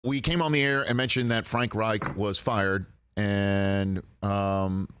we came on the air and mentioned that Frank Reich was fired, and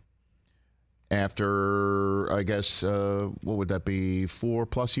after, I guess, what would that be,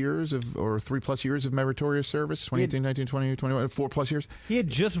 4+ years or 3+ years of meritorious service, 2018, 19, 20, 21, 4+ years? He had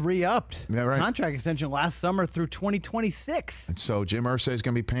just re-upped right? Contract extension last summer through 2026. And so Jim Irsay is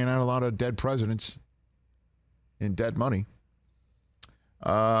going to be paying out a lot of dead presidents in dead money.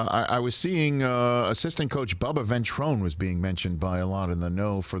 I was seeing assistant coach Bubba Ventrone was being mentioned by a lot in the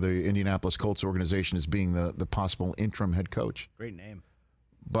know for the Indianapolis Colts organization as being the possible interim head coach. Great name.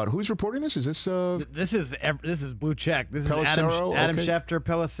 But who's reporting this? Is this this is Blue Check. This is Pelissero? Adam Okay. Schefter,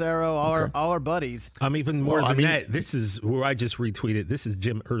 Pelissero, all our buddies. Even more than that. This is where I just retweeted. This is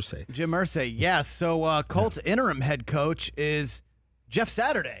Jim Irsay. Jim Irsay, yes. So Colts interim head coach is Jeff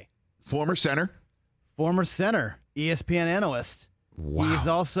Saturday, former center, ESPN analyst. Wow. He's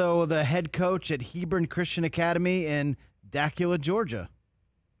also the head coach at Hebron Christian Academy in Dacula, Georgia.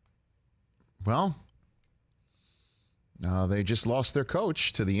 Well, they just lost their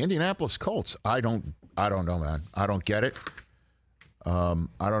coach to the Indianapolis Colts. I don't know, man. I don't get it. I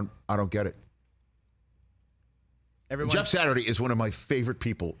don't get it. Jeff Saturday is one of my favorite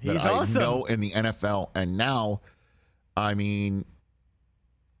people that I know in the NFL, and now, I mean,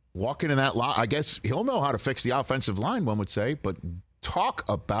 walking in that line, I guess he'll know how to fix the offensive line, one would say, but talk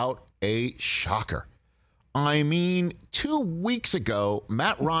about a shocker. I mean, 2 weeks ago,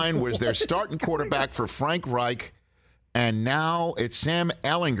 Matt Ryan was their starting quarterback for Frank Reich, and now it's Sam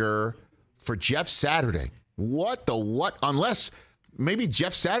Ehlinger for Jeff Saturday. What? Unless maybe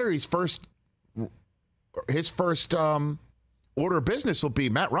Jeff Saturday's first order of business will be,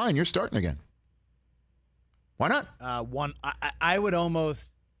 Matt Ryan, you're starting again. Why not? I would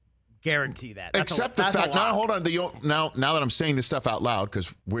almost guarantee that. Except the fact. Now, hold on. Now that I'm saying this stuff out loud,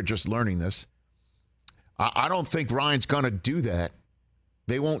 because we're just learning this, I don't think Ryan's going to do that.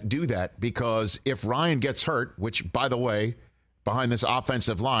 They won't do that, because if Ryan gets hurt, which, by the way, behind this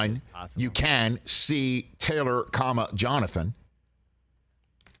offensive line, you can see Taylor, Jonathan,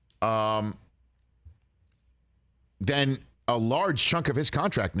 then a large chunk of his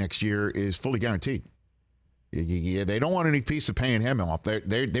contract next year is fully guaranteed. Yeah, they don't want any piece of paying him off.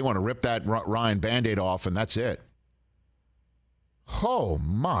 They want to rip that Ryan Band-Aid off, and that's it. Oh,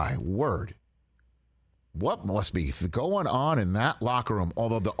 my word. What must be going on in that locker room?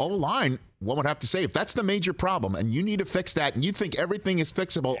 Although the O-line, one would have to say, if that's the major problem and you need to fix that and you think everything is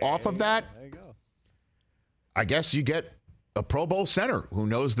fixable off of that, there you go. I guess you get a Pro Bowl center who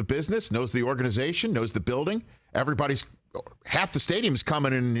knows the business, knows the organization, knows the building. Half the stadium's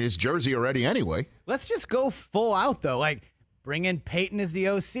coming in his jersey already anyway. Let's just go full out, though. Like, bring in Peyton as the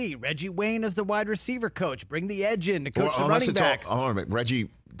OC, Reggie Wayne as the wide receiver coach, bring the edge in to coach the running backs. Hold on a minute. Reggie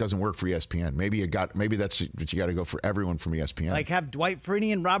doesn't work for ESPN. Maybe that's what you got to go for everyone from ESPN. Like, have Dwight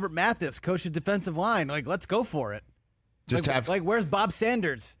Freeney and Robert Mathis coach the defensive line. Like, let's go for it. Where's Bob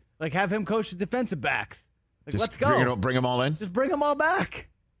Sanders? Like, have him coach the defensive backs. Like, let's go. Bring them all in? Just bring them all back.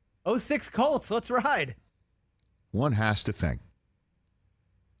 06 Colts, let's ride. One has to think.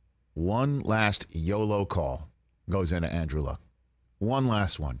 One last YOLO call goes into Andrew Luck. One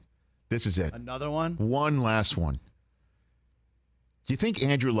last one. This is it. Another one? One last one. Do you think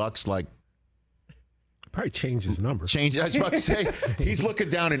Andrew Luck's like... Probably change his number. I was about to say, he's looking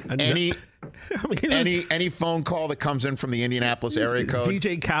down in any phone call that comes in from the Indianapolis area code. Is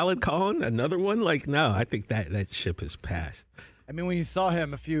DJ Khaled calling another one? Like, no, I think that ship has passed. I mean, when you saw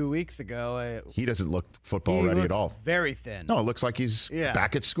him a few weeks ago, he doesn't look football ready at all. Very thin. No, it looks like he's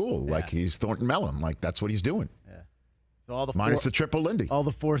back at school, like he's Thornton Mellon, like that's what he's doing. Yeah. So all the minus the triple Indy, all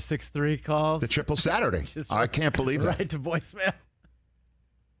the 463 calls, the triple Saturday. I can't believe that. Right to voicemail.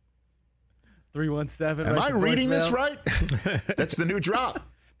 317. Am I reading this right? That's the new drop.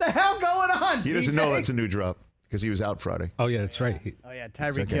 The hell going on? He doesn't know that's a new drop because he was out Friday. Oh yeah, that's right. Oh yeah,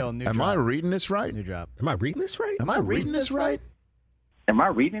 Tyreek Hill. New drop. Am I reading this right? New drop. Am I reading this right? Am I reading this right? Am I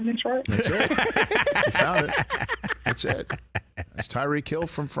reading this right? That's it. You found it. That's it. That's Tyreek Hill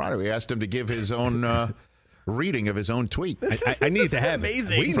from Friday. We asked him to give his own reading of his own tweet. I need to have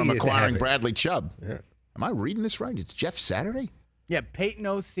amazing. it. From acquiring Bradley Chubb. Yeah. Am I reading this right? It's Jeff Saturday? Yeah, Peyton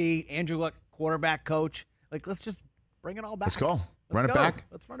OC, Andrew Luck, quarterback coach. Like, let's just bring it all back. Let's go. Run it back.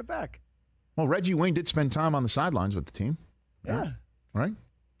 Let's run it back. Well, Reggie Wayne did spend time on the sidelines with the team. Yeah. Right?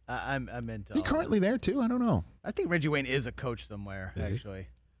 I'm into. He currently there too? I don't know. I think Reggie Wayne is a coach somewhere, actually.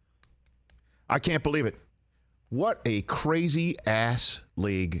 I can't believe it. What a crazy ass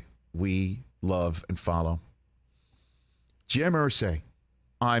league we love and follow. Jim Irsay.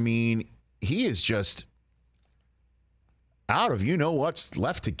 I mean, he is just out of what's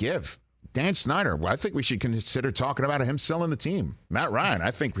left to give. Dan Snyder. Well, I think we should consider talking about him selling the team. Matt Ryan.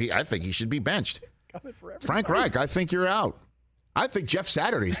 I think he should be benched. Frank Reich. I think you're out. I think Jeff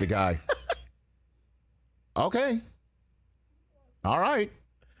Saturday's the guy. Okay. All right.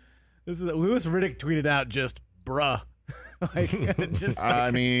 Louis Riddick tweeted out just bruh. I mean, what is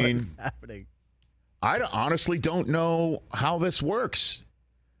happening? I honestly don't know how this works.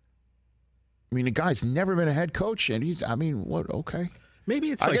 I mean, the guy's never been a head coach, and what? Okay.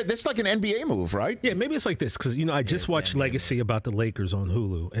 Maybe it's this like an NBA move, right? Yeah, maybe it's like this because I just watched Legacy about the Lakers on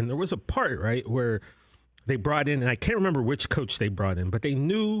Hulu, and there was a part right where they brought in, and I can't remember which coach they brought in, but they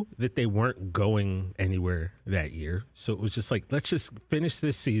knew that they weren't going anywhere that year, so it was just like, let's just finish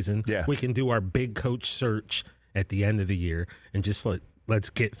this season. Yeah, we can do our big coach search at the end of the year, and just let's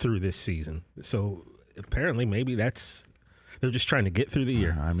get through this season. So apparently, maybe they're just trying to get through the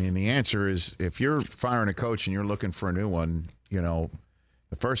year. I mean, the answer is if you're firing a coach and you're looking for a new one,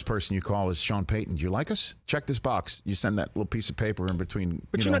 the first person you call is Sean Payton. Do you like us? Check this box. You send that little piece of paper in between.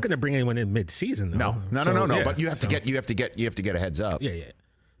 But you're not going to bring anyone in mid-season, though. No. Yeah. But you have to get a heads up. Yeah.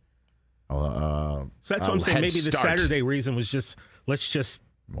 So that's what I'm saying. Maybe the Saturday reason was just let's just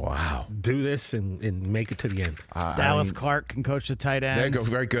do this and make it to the end. Dallas Clark can coach the tight ends. There you go.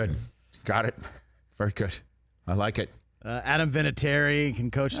 Very good. Got it. Very good. I like it. Adam Vinatieri can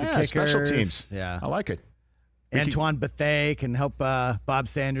coach the kickers. Special teams. Yeah. I like it. Antoine Bethea can help Bob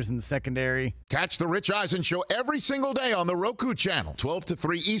Sanders in the secondary. Catch the Rich Eisen Show every single day on the Roku channel, 12 to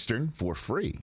 3 Eastern, for free.